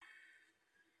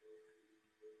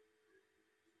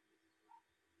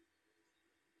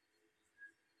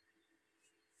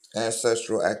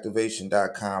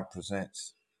AncestralActivation.com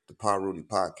presents the PaRuwty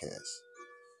podcast.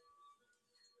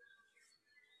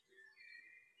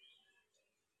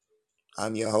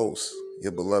 I'm your host,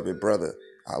 your beloved brother,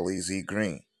 Ali Z.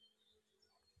 Green.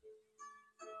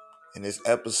 And this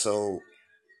episode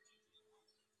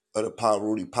of the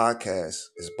PaRuwty podcast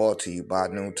is brought to you by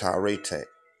PaRuwty.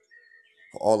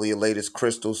 For all of your latest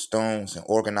crystals, stones, and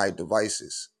orgonite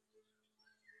devices,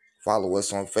 follow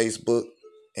us on Facebook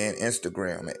and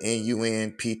Instagram at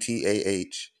NUNPTAHRETEK.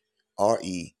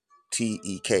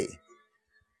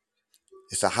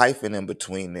 It's a hyphen in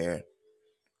between there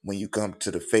when you come to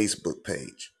the Facebook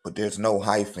page, but there's no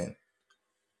hyphen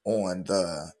on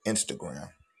the Instagram.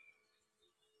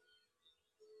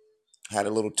 Had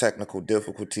a little technical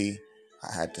difficulty.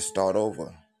 I had to start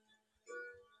over.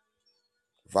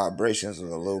 Vibrations are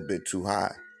a little bit too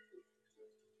high.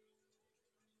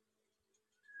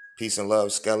 Peace and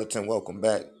love, Skeleton. Welcome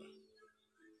back.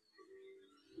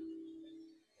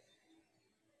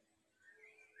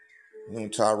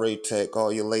 Noontare Tech,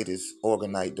 all your latest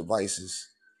orgonite devices.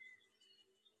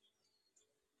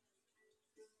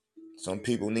 Some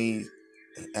people need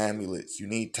amulets. You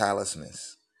need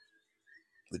talismans.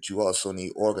 But you also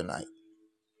need orgonite.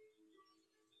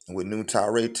 And with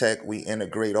Noontare Tech, we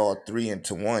integrate all three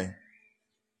into one.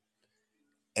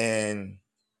 And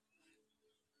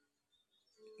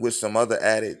with some other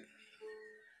added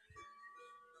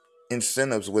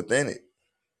incentives within it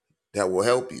that will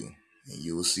help you. And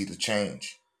you will see the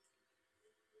change.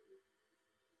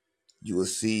 You will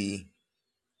see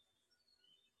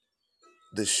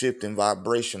the shift in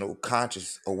vibrational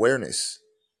conscious awareness.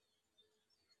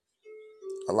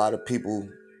 A lot of people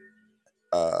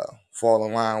fall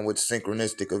in line with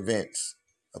synchronistic events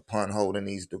upon holding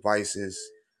these devices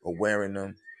or wearing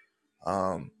them.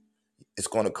 It's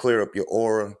going to clear up your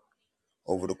aura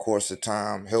over the course of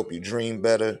time, help you dream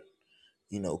better,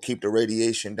 keep the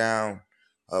radiation down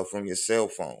from your cell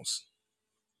phones.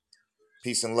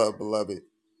 Peace and love, beloved.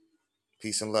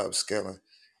 Peace and love,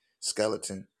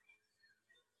 skeleton.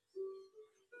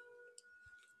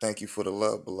 Thank you for the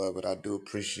love, beloved. I do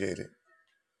appreciate it.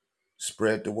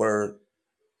 Spread the word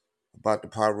about the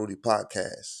PaRuwty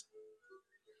podcast.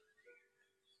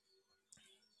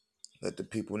 Let the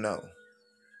people know.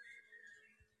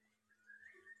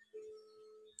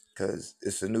 Because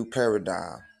it's a new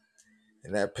paradigm.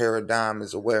 And that paradigm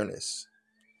is awareness.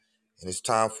 And it's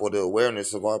time for the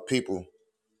awareness of our people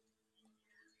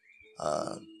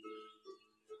uh,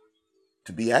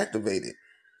 to be activated.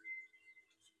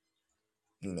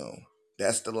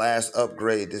 That's the last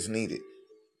upgrade that's needed.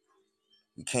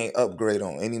 We can't upgrade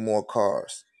on any more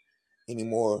cars, any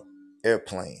more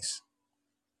airplanes.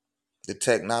 The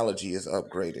technology is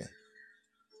upgrading.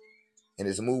 And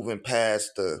it's moving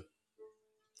past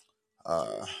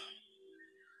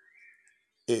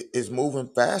it's moving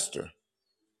faster.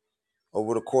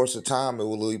 Over the course of time, it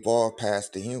will evolve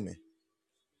past the human,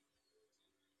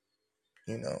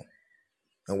 and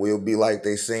we'll be like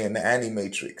they say in the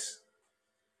Animatrix.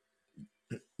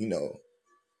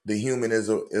 The human is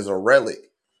a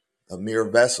relic, a mere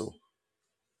vessel.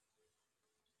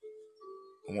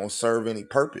 It won't serve any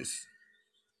purpose.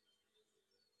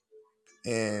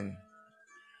 And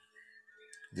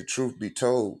the truth be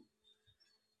told,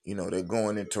 they're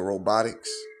going into robotics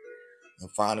and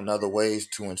finding other ways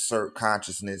to insert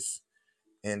consciousness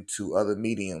into other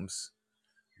mediums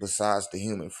besides the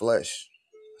human flesh,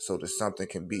 so that something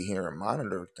can be here and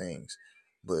monitor things.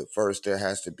 But first, there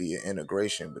has to be an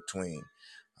integration between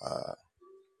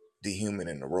the human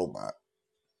and the robot,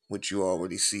 which you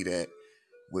already see that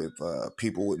with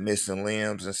people with missing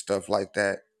limbs and stuff like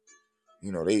that.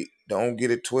 They don't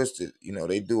get it twisted.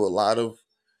 They do a lot of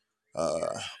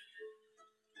uh,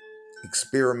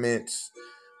 experiments,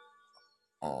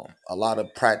 a lot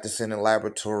of practicing in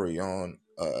laboratory on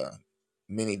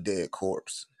many dead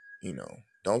corpse.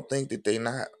 Don't think that they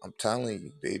not. I'm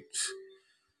telling you,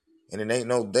 and it ain't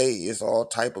no they. It's all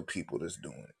type of people that's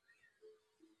doing it,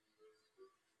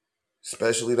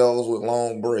 especially those with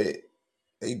long bread.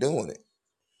 They doing it.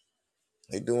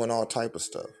 They doing all type of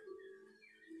stuff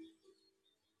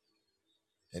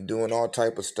and doing all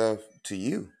type of stuff to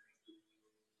you.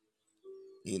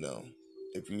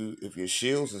 If your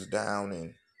shields is down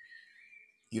and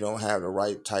you don't have the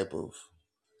right type of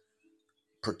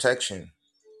protection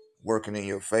working in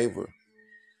your favor,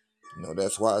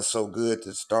 that's why it's so good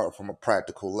to start from a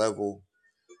practical level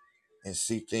and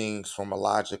see things from a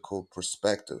logical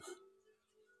perspective,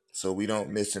 so we don't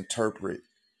misinterpret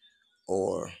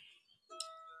or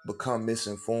become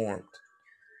misinformed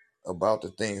about the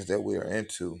things that we are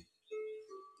into.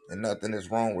 And nothing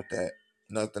is wrong with that.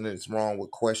 Nothing is wrong with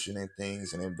questioning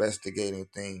things and investigating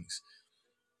things.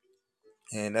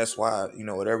 And that's why,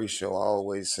 at every show, I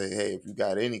always say, hey, if you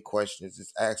got any questions,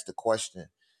 just ask the question.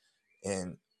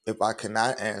 And if I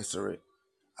cannot answer it,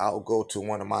 I'll go to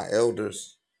one of my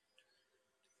elders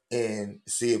and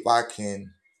see if I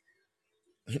can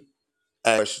ask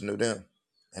a question to them.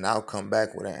 And I'll come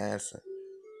back with an answer.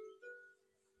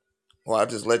 Or I'll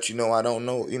just let you know I don't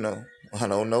know, I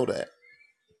don't know that.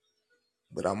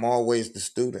 But I'm always the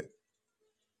student,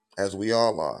 as we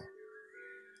all are.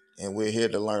 And we're here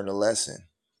to learn a lesson.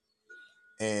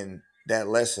 And that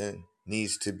lesson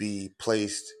needs to be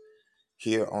placed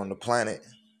here on the planet.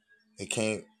 It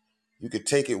can't, you could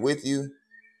take it with you,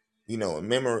 in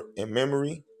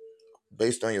memory,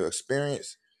 based on your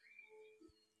experience.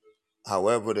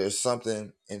 However, there's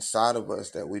something inside of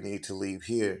us that we need to leave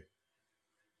here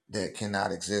that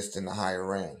cannot exist in the higher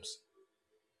realms.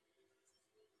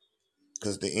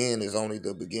 Because the end is only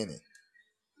the beginning.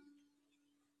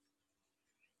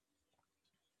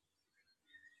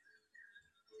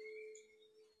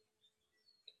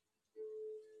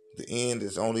 The end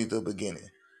is only the beginning.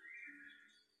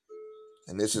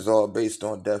 And this is all based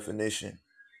on definition,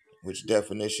 which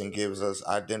definition gives us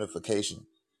identification.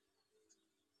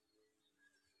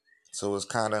 So it's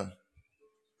kind of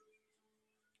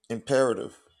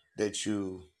imperative that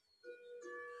you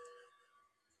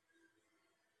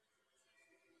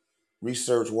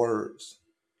research words,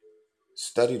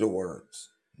 study the words,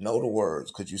 know the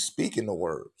words, because you speak in the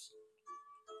words.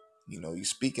 You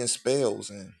speak in spells,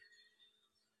 and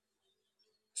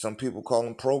some people call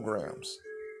them programs.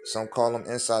 Some call them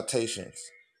incitations.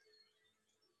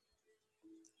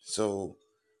 So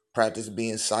practice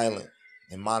being silent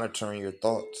and monitoring your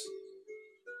thoughts,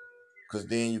 because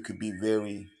then you could be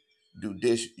very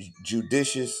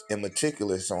judicious and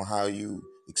meticulous on how you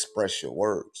express your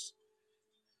words,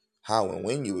 how and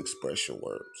when you express your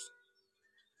words.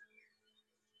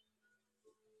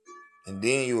 And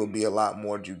then you will be a lot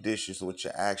more judicious with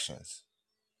your actions.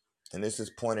 And this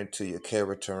is pointing to your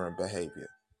character and behavior.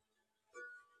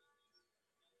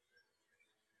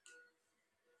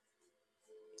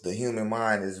 The human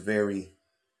mind is very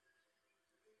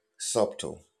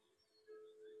subtle,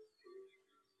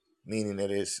 meaning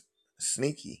that it's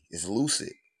sneaky, it's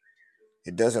lucid.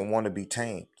 It doesn't want to be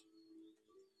tamed.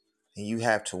 And you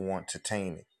have to want to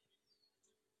tame it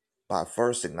by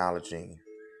first acknowledging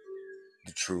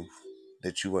the truth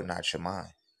that you are not your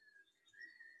mind.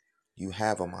 You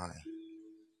have a mind.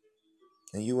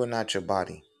 And you are not your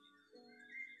body.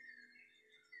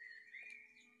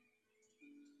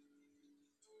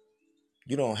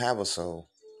 You don't have a soul.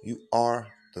 You are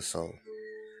the soul.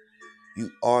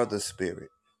 You are the spirit.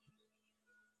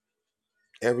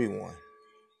 Everyone.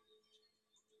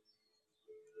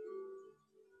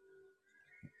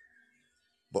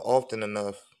 But often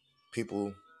enough,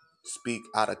 people speak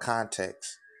out of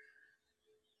context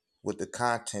with the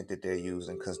content that they're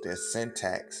using, because their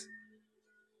syntax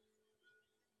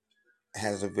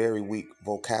has a very weak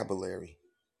vocabulary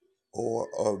or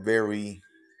a very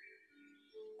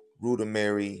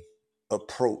rudimentary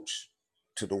approach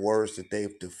to the words that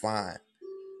they've defined.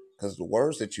 Because the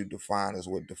words that you define is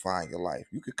what define your life.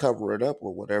 You could cover it up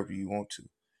with whatever you want to,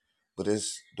 but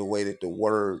it's the way that the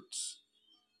words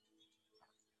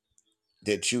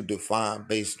that you define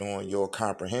based on your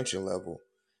comprehension level,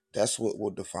 that's what will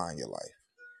define your life.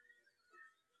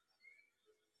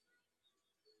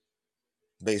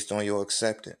 Based on your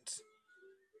acceptance.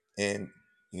 And,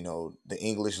 the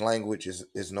English language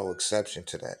is no exception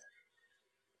to that.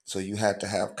 So you have to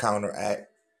have counteract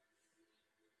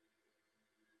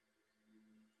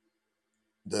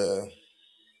the,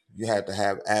 you have to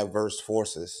have adverse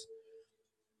forces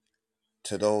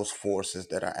to those forces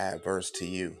that are adverse to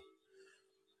you.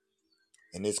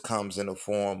 And this comes in the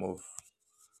form of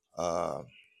uh,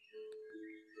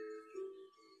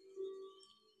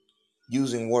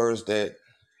 using words that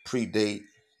predate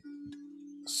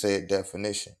said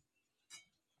definition.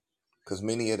 Because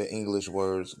many of the English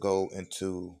words go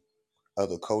into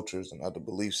other cultures and other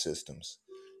belief systems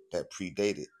that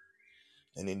predate it.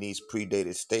 And in these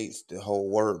predated states, the whole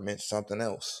word meant something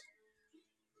else.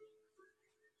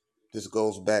 This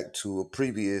goes back to a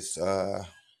previous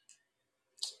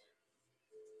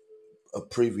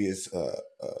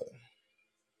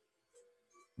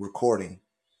recording,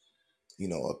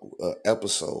 a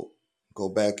episode. Go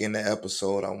back in the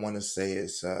episode. I want to say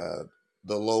it's the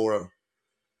lower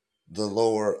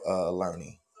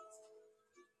learning,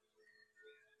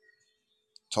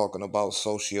 talking about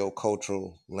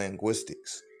socio-cultural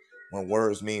linguistics, when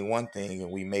words mean one thing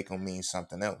and we make them mean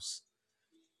something else.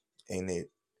 And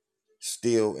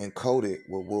still encoded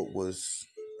with what was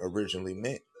originally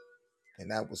meant, and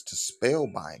that was to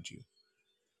spellbind you.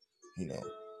 You know,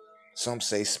 some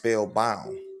say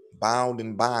spellbound. Bound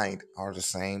and bind are the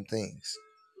same things.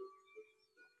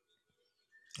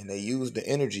 And they use the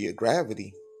energy of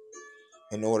gravity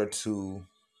in order to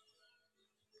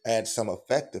add some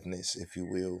effectiveness, if you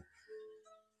will,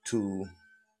 to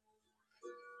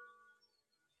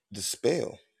the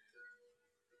spell,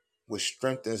 which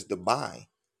strengthens the bind.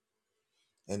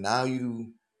 And now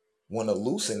you want to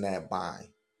loosen that bind,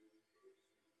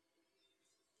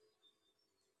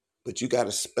 but you got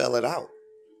to spell it out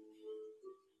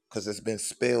because it's been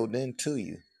spelled into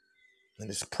you and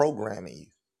it's programming you.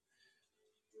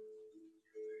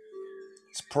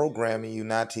 It's programming you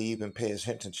not to even pay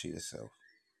attention to yourself.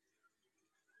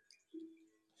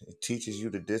 It teaches you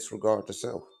to disregard the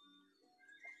self.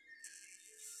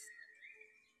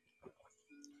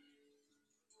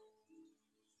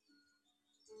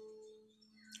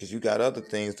 Because you got other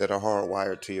things that are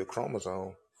hardwired to your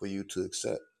chromosome for you to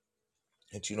accept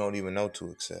that you don't even know to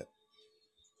accept.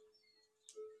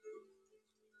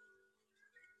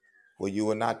 Well, you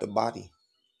are not the body.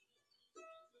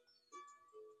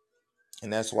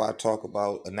 And that's why I talk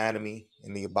about anatomy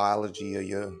and the biology of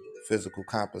your physical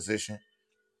composition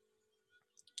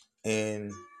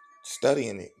and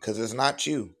studying it, because it's not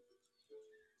you.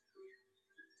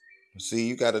 See,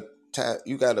 you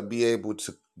gotta be able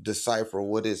to decipher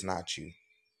what is not you.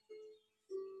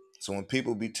 So when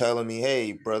people be telling me,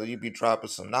 "Hey, brother, you be dropping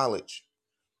some knowledge,"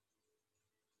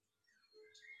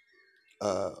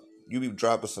 uh, you be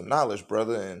dropping some knowledge,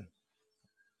 brother, and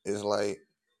it's like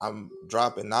I'm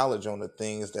dropping knowledge on the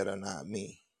things that are not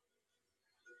me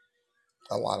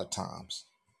a lot of times.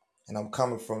 And I'm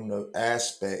coming from the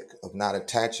aspect of not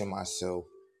attaching myself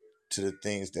to the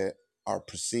things that are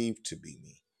perceived to be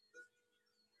me.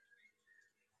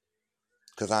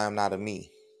 Because I am not a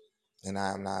me, and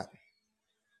I am not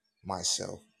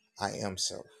myself. I am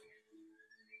self.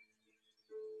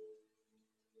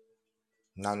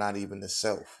 And I'm not even the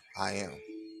self. I am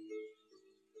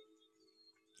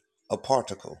a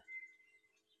particle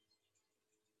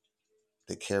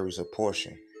that carries a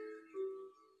portion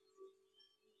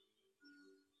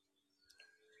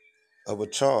of a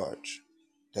charge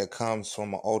that comes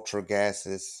from an ultra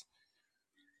gaseous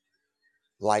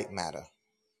light matter.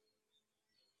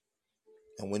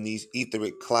 And when these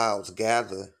etheric clouds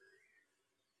gather,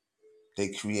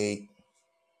 they create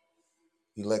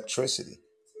electricity.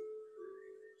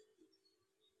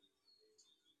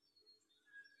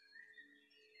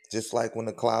 Just like when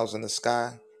the clouds in the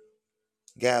sky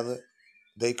gather,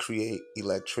 they create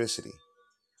electricity.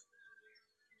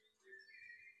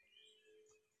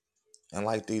 And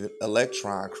like the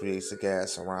electron creates the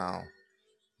gas around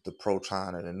the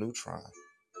proton and the neutron,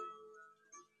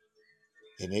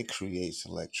 and it creates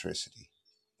electricity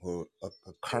or a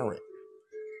current.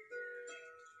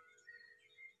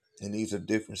 And these are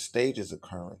different stages of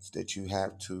currents that you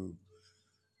have to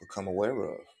become aware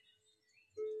of.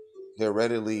 They're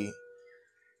readily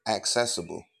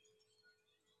accessible.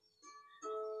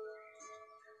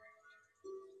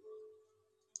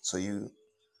 So you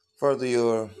further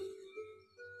your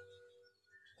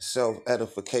self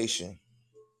edification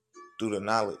through the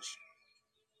knowledge.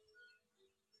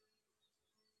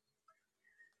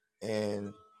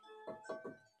 And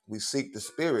we seek the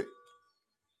spirit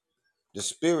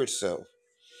self,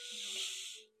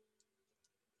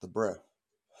 the breath.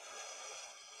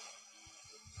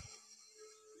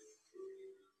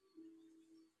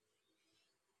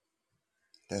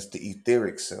 That's the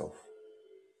etheric self.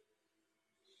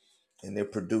 And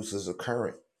it produces a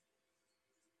current,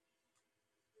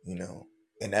 you know,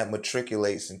 and that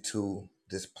matriculates into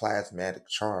this plasmatic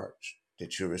charge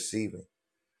that you're receiving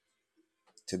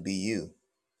to be you,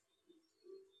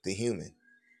 the human.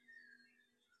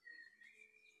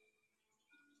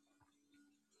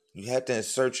 You have to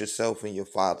insert yourself in your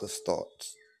father's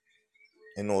thoughts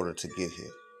in order to get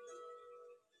here.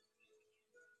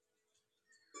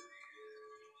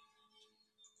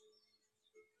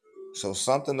 So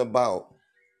something about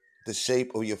the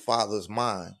shape of your father's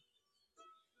mind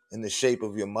and the shape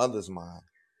of your mother's mind,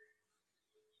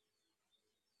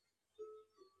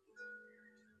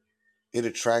 it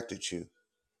attracted you.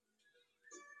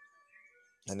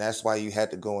 And that's why you had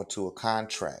to go into a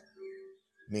contract,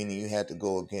 meaning you had to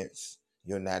go against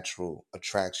your natural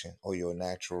attraction or your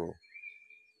natural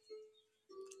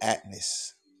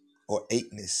aptness or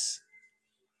eightness,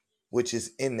 which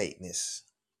is innateness,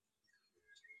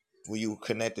 where you were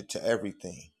connected to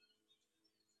everything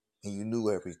and you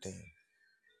knew everything.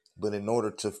 But in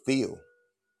order to feel,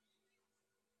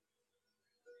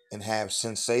 and have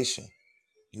sensation.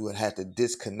 You would have to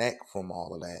disconnect from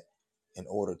all of that in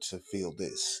order to feel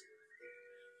this.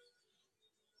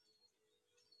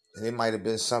 And it might have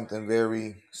been something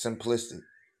very simplistic,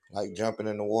 like jumping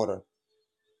in the water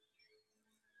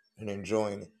and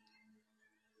enjoying it.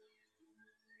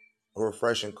 A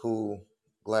refreshing, cool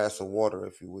glass of water,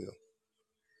 if you will.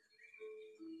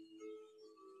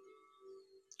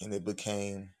 And it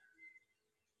became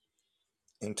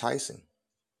enticing.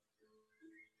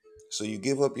 So you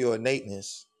give up your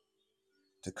innateness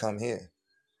to come here,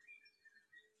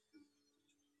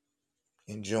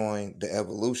 enjoying the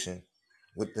evolution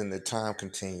within the time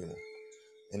continuum,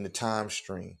 in the time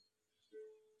stream.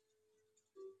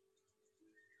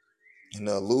 And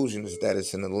the illusion is that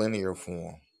it's in a linear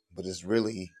form, but it's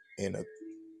really in a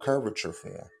curvature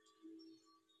form.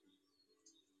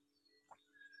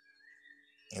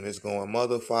 And it's going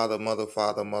mother, father, mother,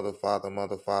 father, mother, father,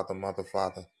 mother, father, mother,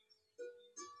 father.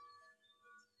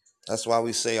 That's why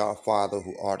we say our Father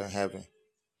who art in heaven,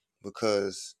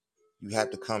 because you have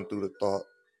to come through the thought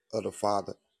of the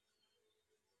Father.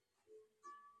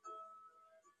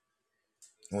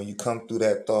 When you come through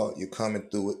that thought, you're coming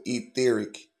through an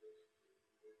etheric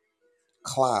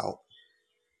cloud.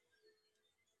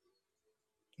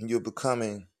 And you're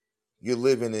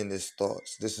living in these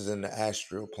thoughts. This is in the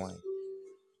astral plane.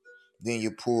 Then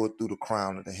you're pulled through the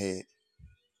crown of the head.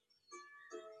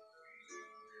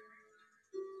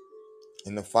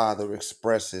 And the Father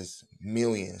expresses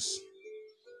millions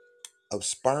of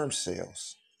sperm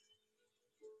cells.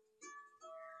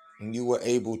 And you were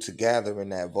able to gather in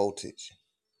that voltage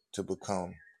to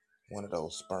become one of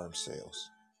those sperm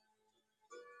cells.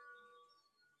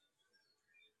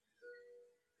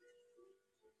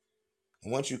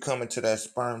 And once you come into that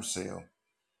sperm cell,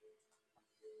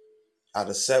 out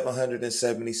of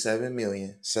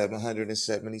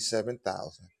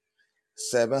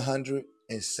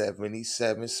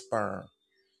 777,777,777 sperm,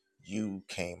 you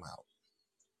came out.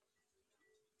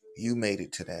 You made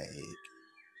it to that egg.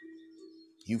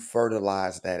 You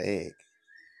fertilized that egg.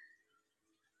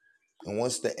 And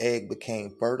once the egg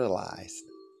became fertilized,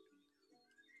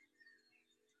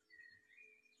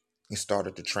 it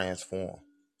started to transform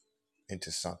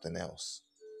into something else.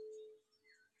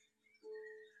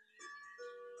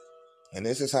 And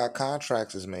this is how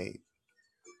contracts is made.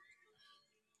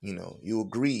 You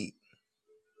agreed,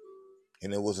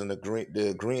 and it was the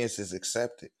agreement is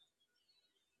accepted.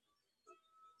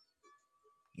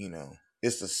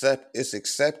 It's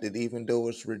accepted even though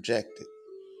it's rejected.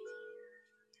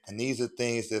 And these are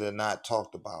things that are not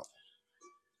talked about.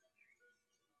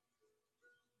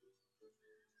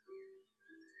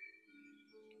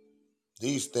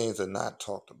 These things are not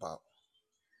talked about.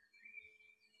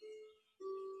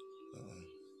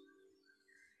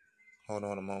 Hold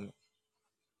on a moment.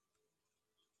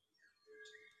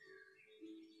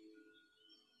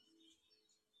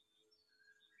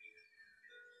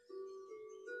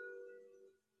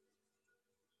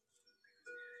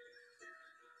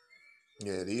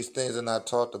 Yeah, these things are not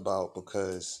talked about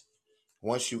because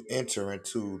once you enter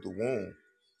into the womb,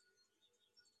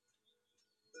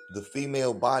 the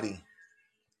female body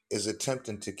is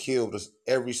attempting to kill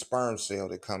every sperm cell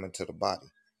that come into the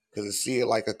body because it see it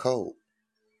like a code.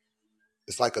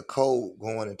 It's like a code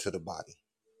going into the body,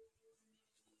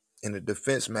 and the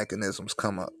defense mechanisms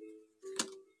come up.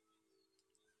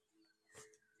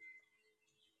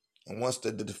 And once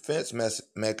the defense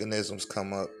mechanisms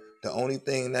come up, the only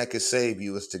thing that could save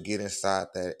you is to get inside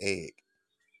that egg.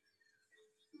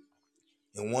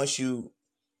 And once you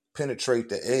penetrate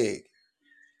the egg,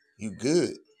 you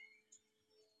good.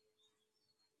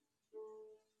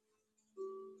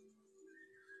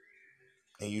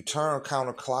 And you turn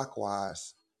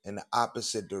counterclockwise in the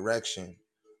opposite direction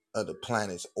of the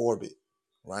planet's orbit,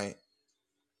 right?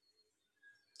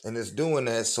 And it's doing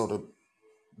that so the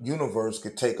universe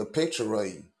could take a picture of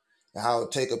you. And how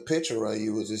it take a picture of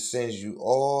you is it sends you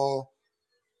all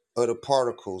of the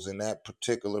particles in that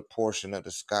particular portion of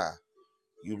the sky.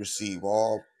 You receive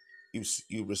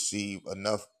you receive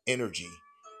enough energy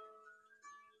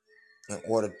in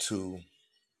order to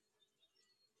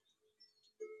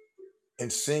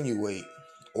insinuate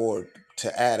or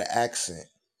to add an accent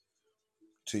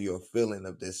to your feeling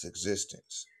of this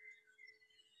existence.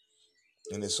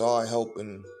 And it's all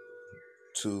helping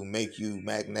to make you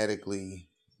magnetically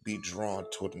be drawn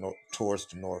towards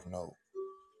the North Node.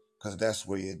 Because that's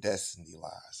where your destiny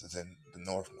lies, is in the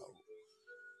North Node.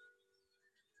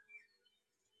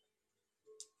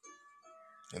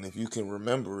 And if you can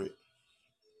remember it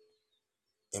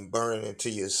and burn it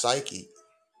into your psyche,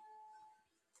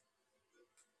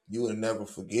 you will never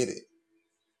forget it.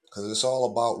 Because it's all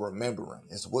about remembering.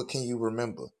 It's what can you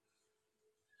remember?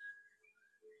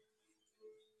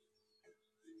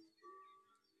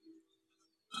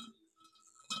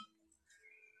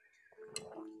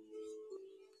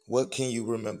 What can you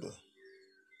remember?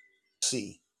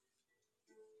 See,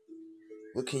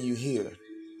 what can you hear?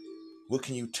 What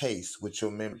can you taste with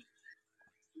your memory?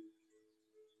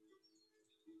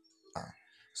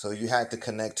 So you have to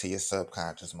connect to your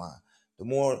subconscious mind. The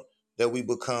more that we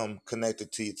become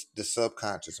connected to the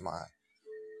subconscious mind,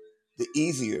 the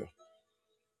easier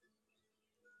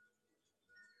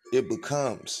it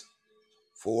becomes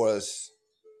for us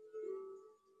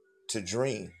to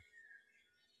dream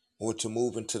or to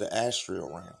move into the astral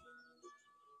realm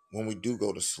when we do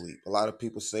go to sleep. A lot of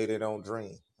people say they don't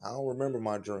dream. I don't remember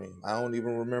my dream. I don't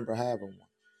even remember having one.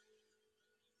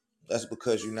 That's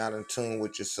because you're not in tune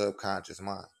with your subconscious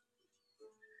mind.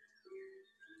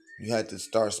 You had to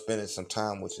start spending some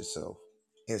time with yourself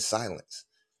in silence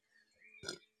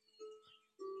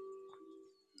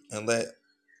and let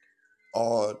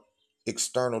all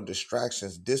external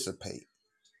distractions dissipate.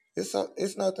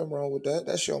 It's nothing wrong with that.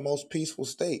 That's your most peaceful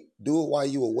state. Do it while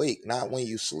you awake, not when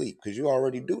you sleep, because you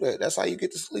already do that. That's how you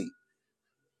get to sleep.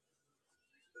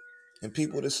 And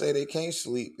people that say they can't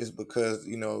sleep is because,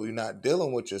 you're not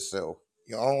dealing with yourself.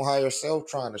 Your own higher self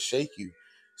trying to shake you.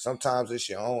 Sometimes it's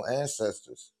your own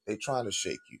ancestors. They trying to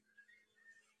shake you.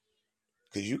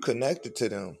 Because you connected to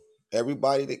them.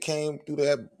 Everybody that came through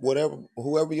that, whatever,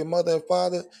 whoever your mother and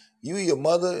father, your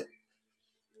mother,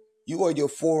 you are your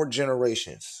four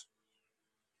generations.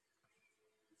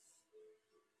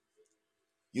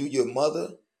 Your mother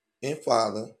and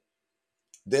father,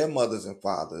 their mothers and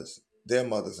fathers, their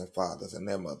mothers and fathers, and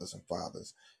their mothers and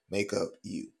fathers make up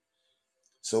you.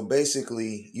 So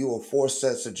basically, you are four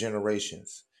sets of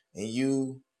generations, and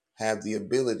you have the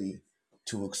ability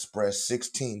to express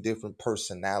 16 different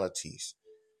personalities.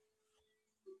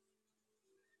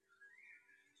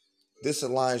 This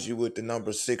aligns you with the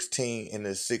number 16, and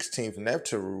the 16th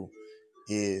Neptaru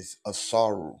is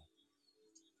Asaru,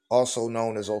 also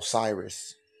known as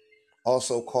Osiris,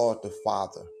 also called the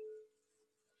Father.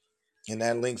 And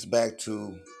that links back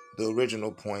to the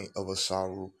original point of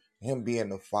Asaru, him being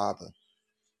the Father,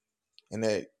 and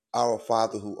that our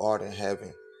Father who art in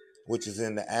heaven, which is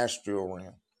in the astral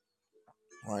realm,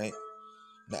 right?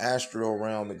 The astral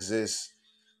realm exists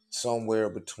somewhere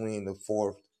between the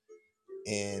fourth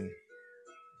and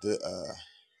the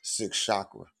sixth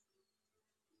chakra,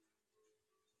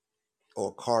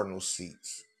 or cardinal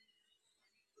seats,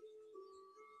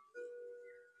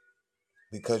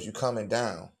 because you're coming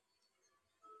down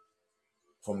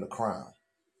from the crown.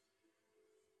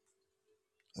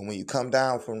 And when you come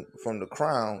down from the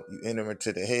crown, you enter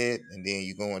into the head, and then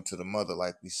you go into the mother,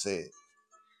 like we said.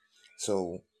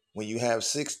 So when you have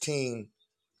 16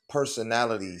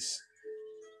 personalities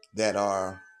that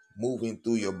are moving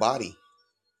through your body,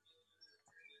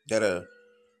 that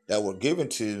were given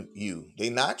to you, they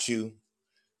not you,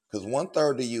 because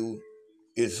 1/3 of you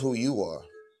is who you are.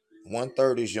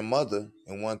 1/3 is your mother,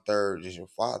 and 1/3 is your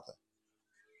father.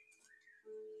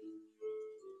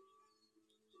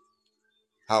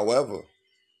 However,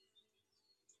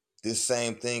 this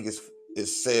same thing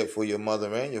is said for your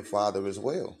mother and your father as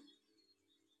well.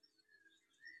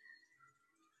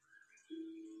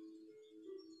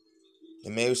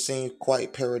 It may seem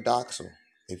quite paradoxical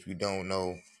if you don't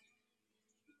know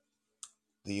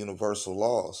the universal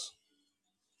laws.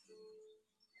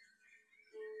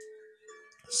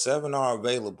 7 are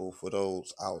available for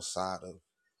those outside of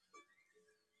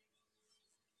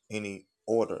any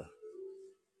order,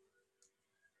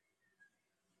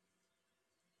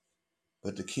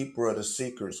 but the keeper of the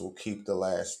secrets will keep the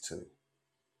last 2.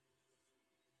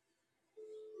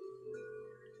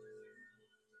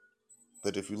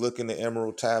 But if you look in the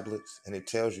emerald tablets, and it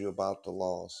tells you about the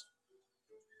laws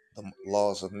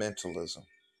of mentalism,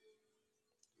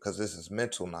 because this is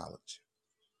mental knowledge.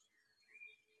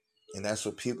 And that's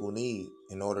what people need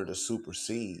in order to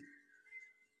supersede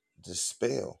the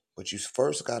spell. But you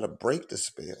first got to break the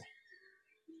spell.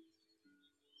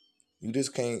 You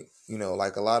just can't,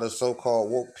 like a lot of so-called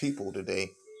woke people today,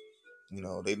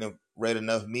 they done read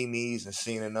enough memes and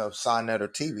seen enough Signet or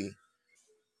TV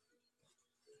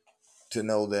to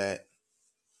know that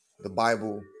the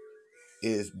Bible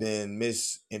is being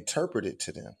misinterpreted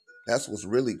to them. That's what's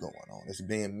really going on. It's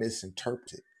being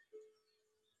misinterpreted.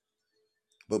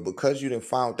 But because you done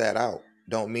found that out,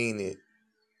 don't mean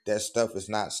that stuff is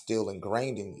not still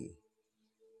ingrained in you.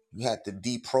 You have to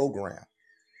deprogram.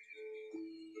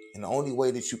 And the only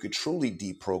way that you could truly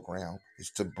deprogram is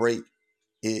to break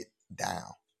it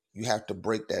down. You have to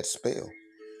break that spell.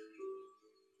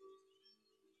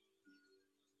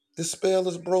 The spell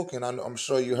is broken. I'm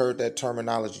sure you heard that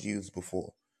terminology used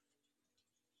before.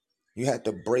 You had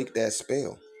to break that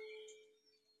spell.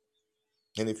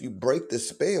 And if you break the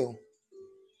spell,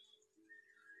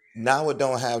 now it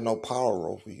don't have no power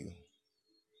over you.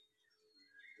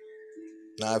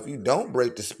 Now, if you don't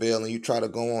break the spell and you try to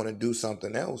go on and do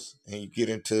something else, and you get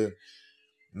into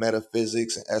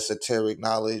metaphysics and esoteric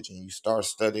knowledge, and you start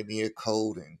studying the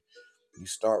occult, and you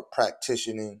start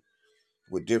practicing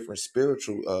with different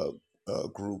spiritual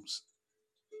groups,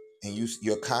 and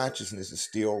your consciousness is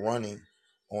still running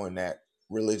on that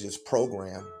religious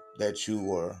program that you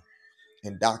were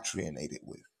indoctrinated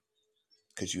with,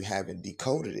 because you haven't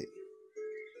decoded it.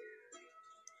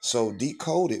 So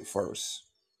decode it first.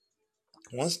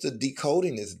 Once the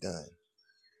decoding is done,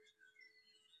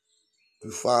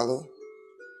 you follow?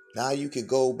 Now you can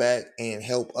go back and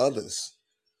help others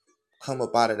come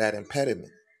up out of that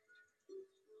impediment.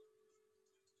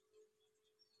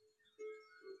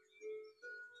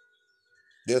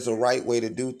 There's a right way to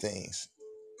do things,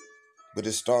 but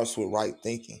it starts with right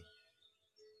thinking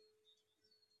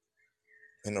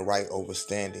and the right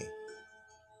understanding.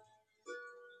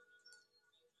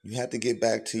 You have to get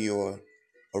back to your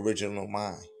original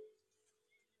mind,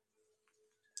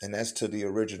 and that's to the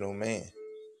original man,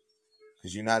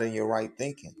 because you're not in your right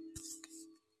thinking.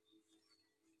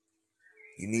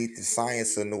 You need the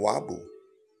science of Nuwabu.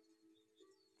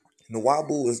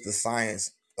 Nuwabu is the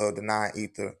science of the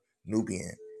non-ether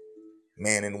Nubian,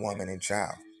 man and woman and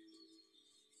child.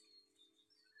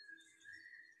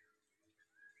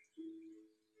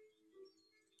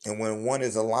 And when one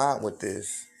is aligned with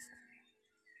this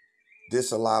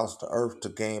allows the earth to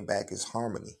gain back its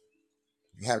harmony.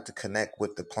 You have to connect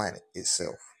with the planet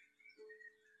itself.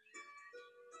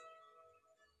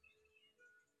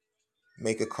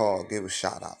 Make a call, give a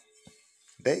shout out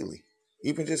daily.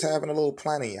 Even just having a little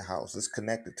plant in your house is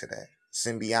connected to that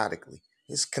symbiotically.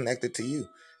 It's connected to you.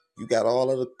 You got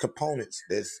all of the components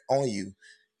that's on you.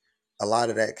 A lot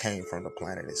of that came from the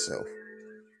planet itself.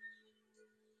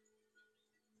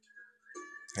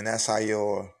 And that's how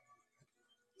your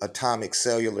atomic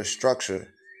cellular structure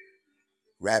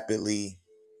rapidly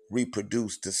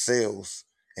reproduced the cells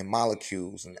and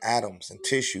molecules and atoms and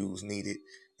tissues needed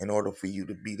in order for you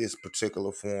to be this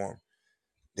particular form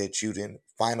that you then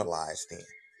finalized in.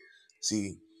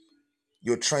 See,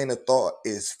 your train of thought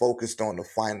is focused on the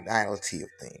finality of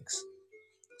things.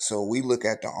 So we look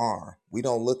at the arm. We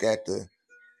don't look at the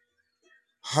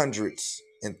hundreds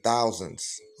and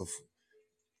thousands of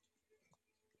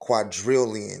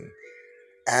quadrillion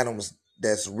atoms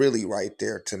that's really right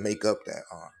there to make up that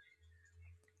arm.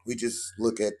 We just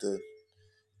look at the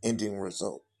ending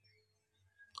result.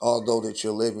 Although that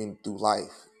you're living through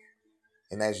life.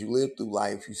 And as you live through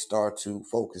life, you start to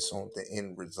focus on the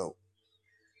end result.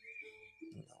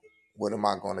 What am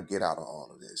I going to get out of all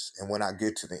of this? And when I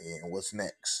get to the end, what's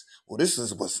next? Well, this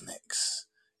is what's next.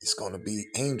 It's going to be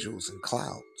angels and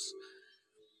clouds,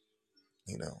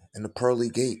 and the pearly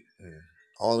gate, and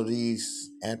all of these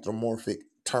anthropomorphic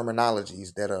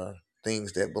terminologies that are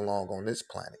things that belong on this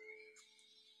planet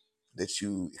that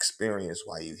you experience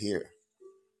while you're here.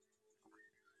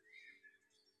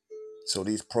 So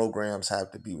these programs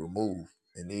have to be removed,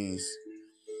 and these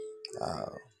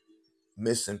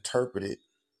misinterpreted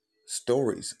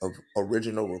stories of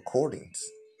original recordings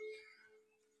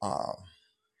uh,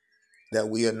 that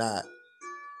we are not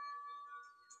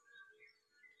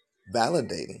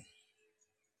validating,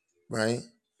 right?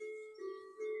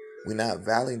 We're not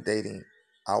validating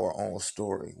our own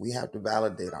story. We have to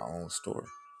validate our own story.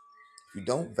 If you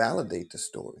don't validate the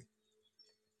story,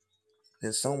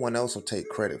 then someone else will take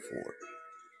credit for it.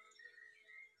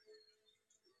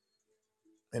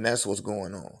 And that's what's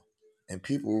going on. And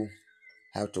people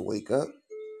have to wake up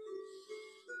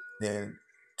and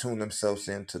tune themselves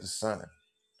into the sun,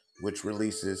 which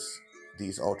releases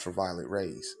these ultraviolet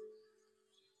rays.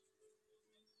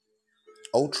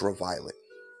 Ultraviolet,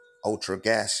 ultra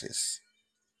gaseous,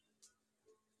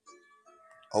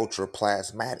 ultra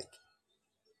plasmatic.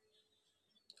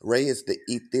 Ray is the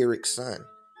etheric sun.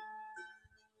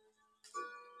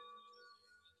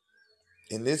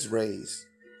 And these rays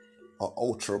are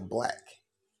ultra black.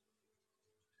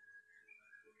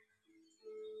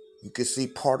 You can see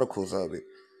particles of it.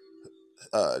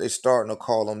 They're starting to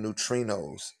call them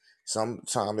neutrinos.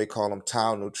 Sometimes they call them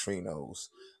tau neutrinos.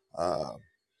 Uh,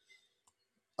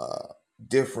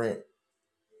 Different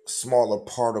smaller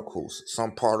particles.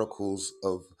 Some particles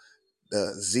of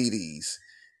the ZDs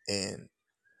and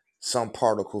some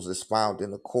particles is found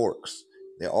in the quarks.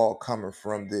 They're all coming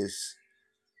from this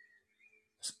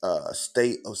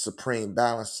state of supreme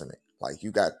balancing. Like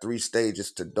you got 3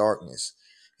 stages to darkness,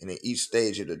 And in each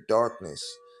stage of the darkness,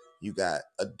 you got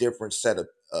a different set of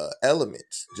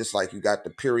elements. Just like you got the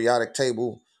periodic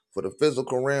table for the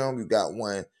physical realm, you got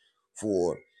one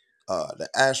for the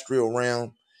astral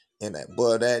realm, and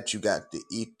above that, you got the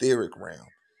etheric realm.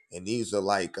 And these are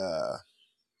like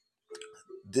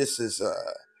this is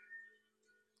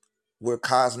where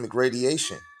cosmic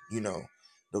radiation, you know,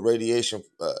 the radiation,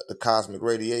 the cosmic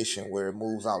radiation, where it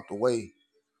moves out the way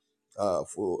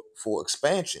for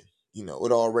expansion. You know,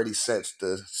 it already sets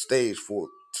the stage for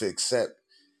to accept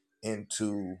and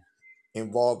to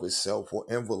involve itself or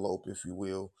envelope, if you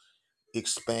will,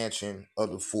 expansion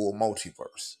of the full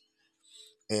multiverse.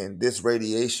 And this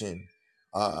radiation,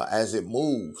 as it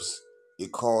moves,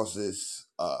 it causes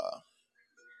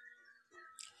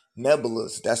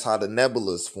nebulas. That's how the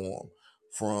nebulas form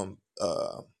from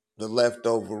the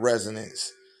leftover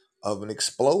resonance of an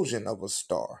explosion of a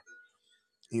star.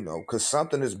 You know, because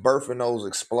something is birthing those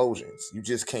explosions. You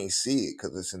just can't see it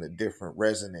because it's in a different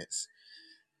resonance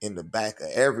in the back of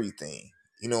everything.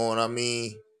 You know what I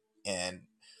mean? And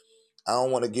I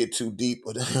don't want to get too deep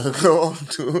or go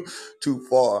too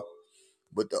far,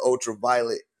 but the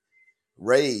ultraviolet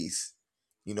rays,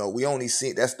 you know, we only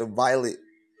see that's the violet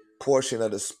portion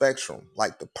of the spectrum,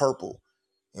 like the purple.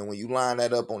 And when you line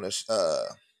that up on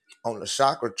the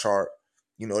chakra chart,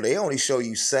 you know, they only show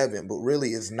you 7, but really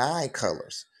it's 9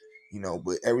 colors. You know,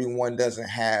 but everyone doesn't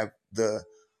have the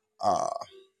uh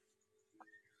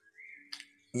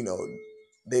you know,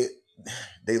 they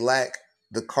they lack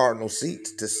the cardinal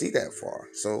seats to see that far.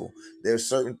 So there's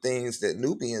certain things that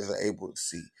Nubians are able to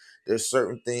see. There's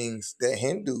certain things that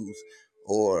Hindus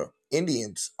or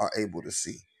Indians are able to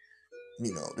see.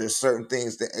 You know, there's certain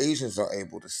things that Asians are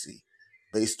able to see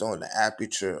based on the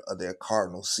aperture of their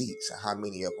cardinal seats and how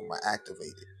many of them are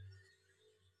activated.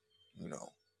 You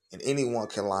know, and anyone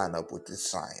can line up with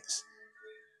this science,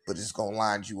 but it's gonna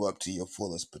line you up to your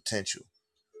fullest potential.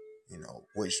 You know,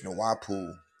 which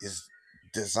Nawapu is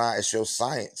designed. It's your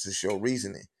science. It's your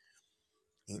reasoning.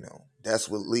 You know, that's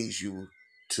what leads you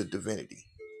to divinity.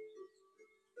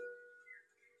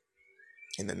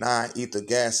 And the 9 ether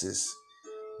gases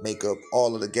make up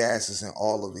all of the gases in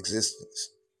all of existence.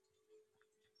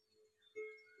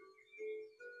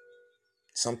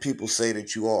 Some people say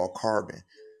that you are a carbon.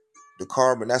 The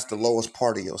carbon, that's the lowest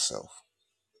part of yourself.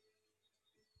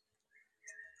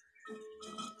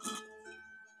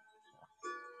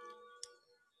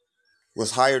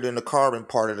 What's higher than the carbon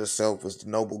part of the self is the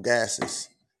noble gases.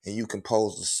 And you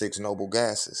compose the 6 noble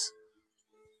gases.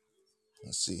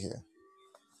 Let's see here.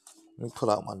 Let me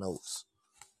pull out my notes.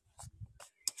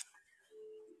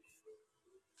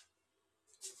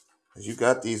 You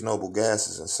got these noble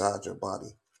gases inside your body.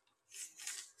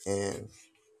 And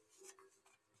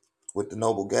with the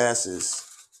noble gases,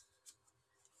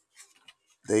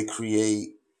 they create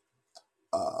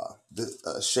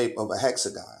the shape of a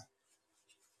hexagon,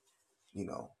 you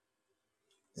know.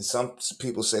 And some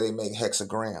people say they make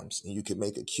hexagrams, and you can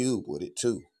make a cube with it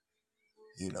too,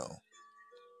 you know.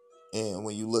 And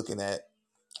when you're looking at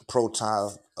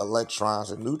protons,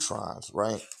 electrons, and neutrons,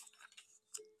 right?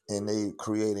 And they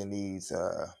creating these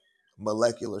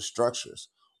molecular structures,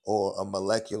 or a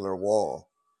molecular wall,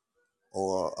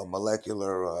 or a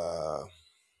molecular,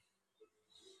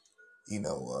 you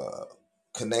know,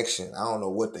 connection. I don't know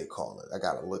what they call it. I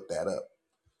gotta look that up.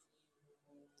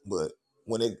 But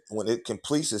when it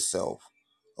completes itself,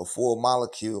 a full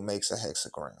molecule makes a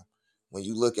hexagram. When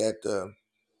you look at the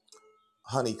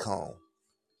honeycomb,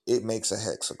 it makes a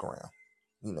hexagram.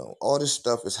 You know, all this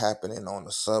stuff is happening on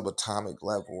the subatomic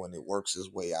level and it works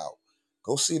its way out.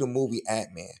 Go see the movie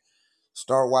Ant-Man.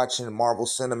 Start watching Marvel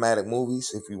cinematic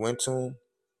movies if you into them,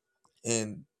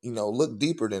 and you know, look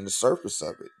deeper than the surface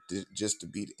of it just to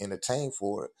be entertained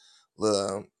for it.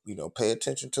 You know, pay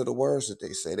attention to the words that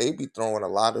they say. They be throwing a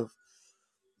lot of,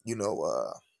 you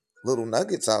know, little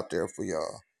nuggets out there for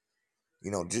y'all.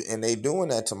 You know, and they doing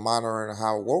that to monitor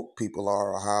how woke people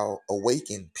are or how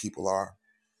awakened people are.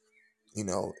 You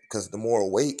know, because the more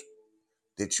awake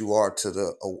that you are to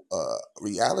the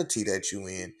reality that you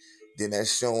in, then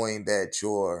that's showing that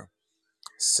your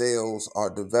cells are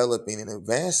developing and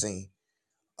advancing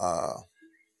uh,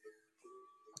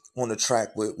 on the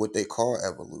track with what they call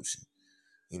evolution.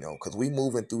 You know, because we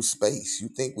moving through space. You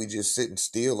think we just sitting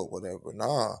still or whatever?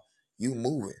 Nah, you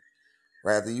moving.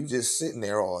 Rather, you just sitting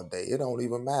there all day. It don't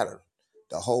even matter.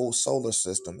 The whole solar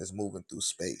system is moving through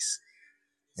space,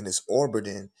 and it's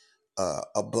orbiting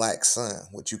a black sun,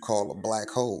 what you call a black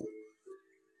hole.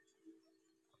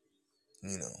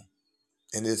 You know,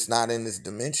 and it's not in this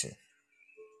dimension,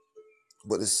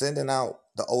 but it's sending out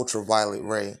the ultraviolet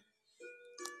ray,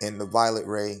 and the violet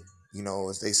ray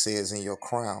as they say, is in your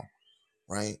crown,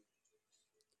 right?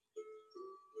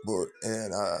 But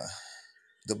and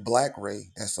the black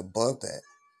ray that's above that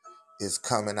is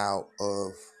coming out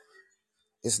of.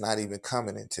 It's not even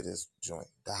coming into this joint.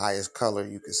 The highest color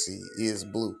you can see is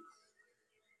blue.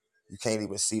 You can't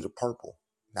even see the purple.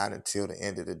 Not until the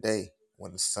end of the day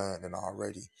when the sun had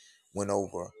already went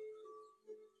over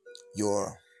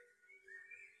your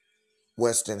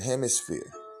western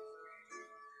hemisphere.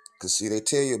 Because see, they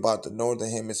tell you about the northern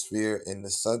hemisphere and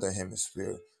the southern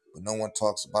hemisphere, but no one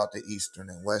talks about the eastern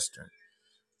and western.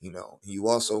 You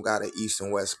also got an east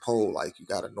and west pole, like you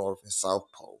got a north and south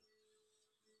pole.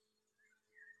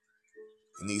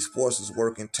 And these forces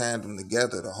work in tandem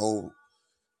together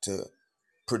to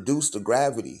produce the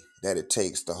gravity that it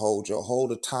takes to hold your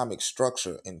whole atomic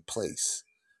structure in place,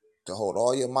 to hold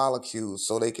all your molecules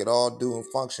so they can all do and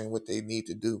function what they need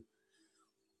to do.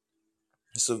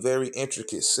 It's a very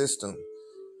intricate system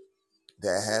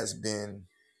that has been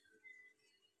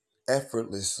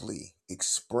effortlessly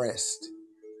expressed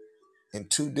in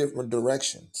two different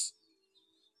directions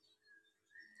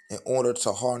in order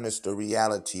to harness the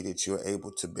reality that you're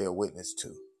able to bear witness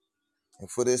to. And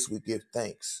for this, we give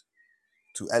thanks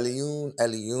to Eliyun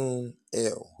Eliyun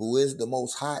El, who is the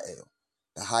Most High El,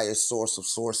 the highest source of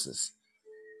sources,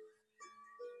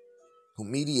 who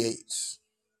mediates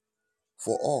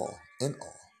for all in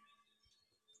all.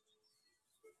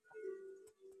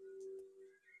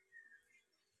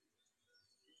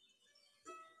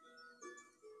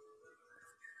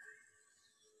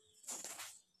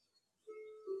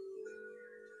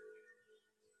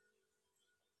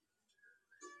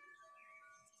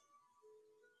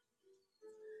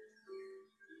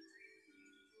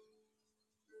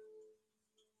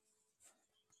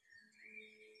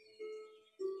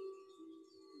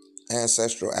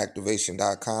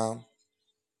 AncestralActivation.com.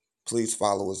 Please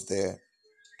follow us there.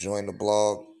 Join the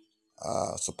blog.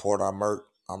 Support our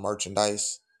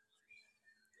merchandise.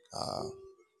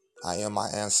 I am my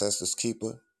ancestors'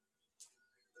 keeper.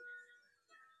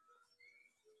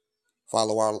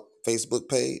 Follow our Facebook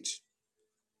page,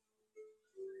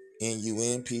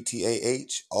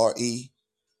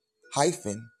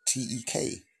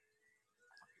 NUNPTAHRE-TEK.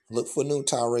 Look for New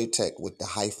Tyree Tech with the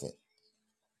hyphen.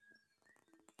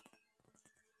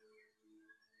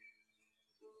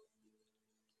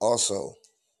 Also,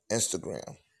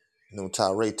 Instagram, New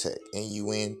Tyree Tech,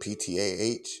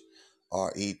 NUNPTAHRETEK.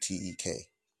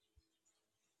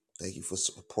 Thank you for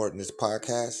supporting this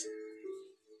podcast,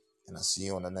 and I'll see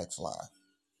you on the next live.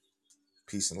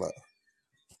 Peace and love.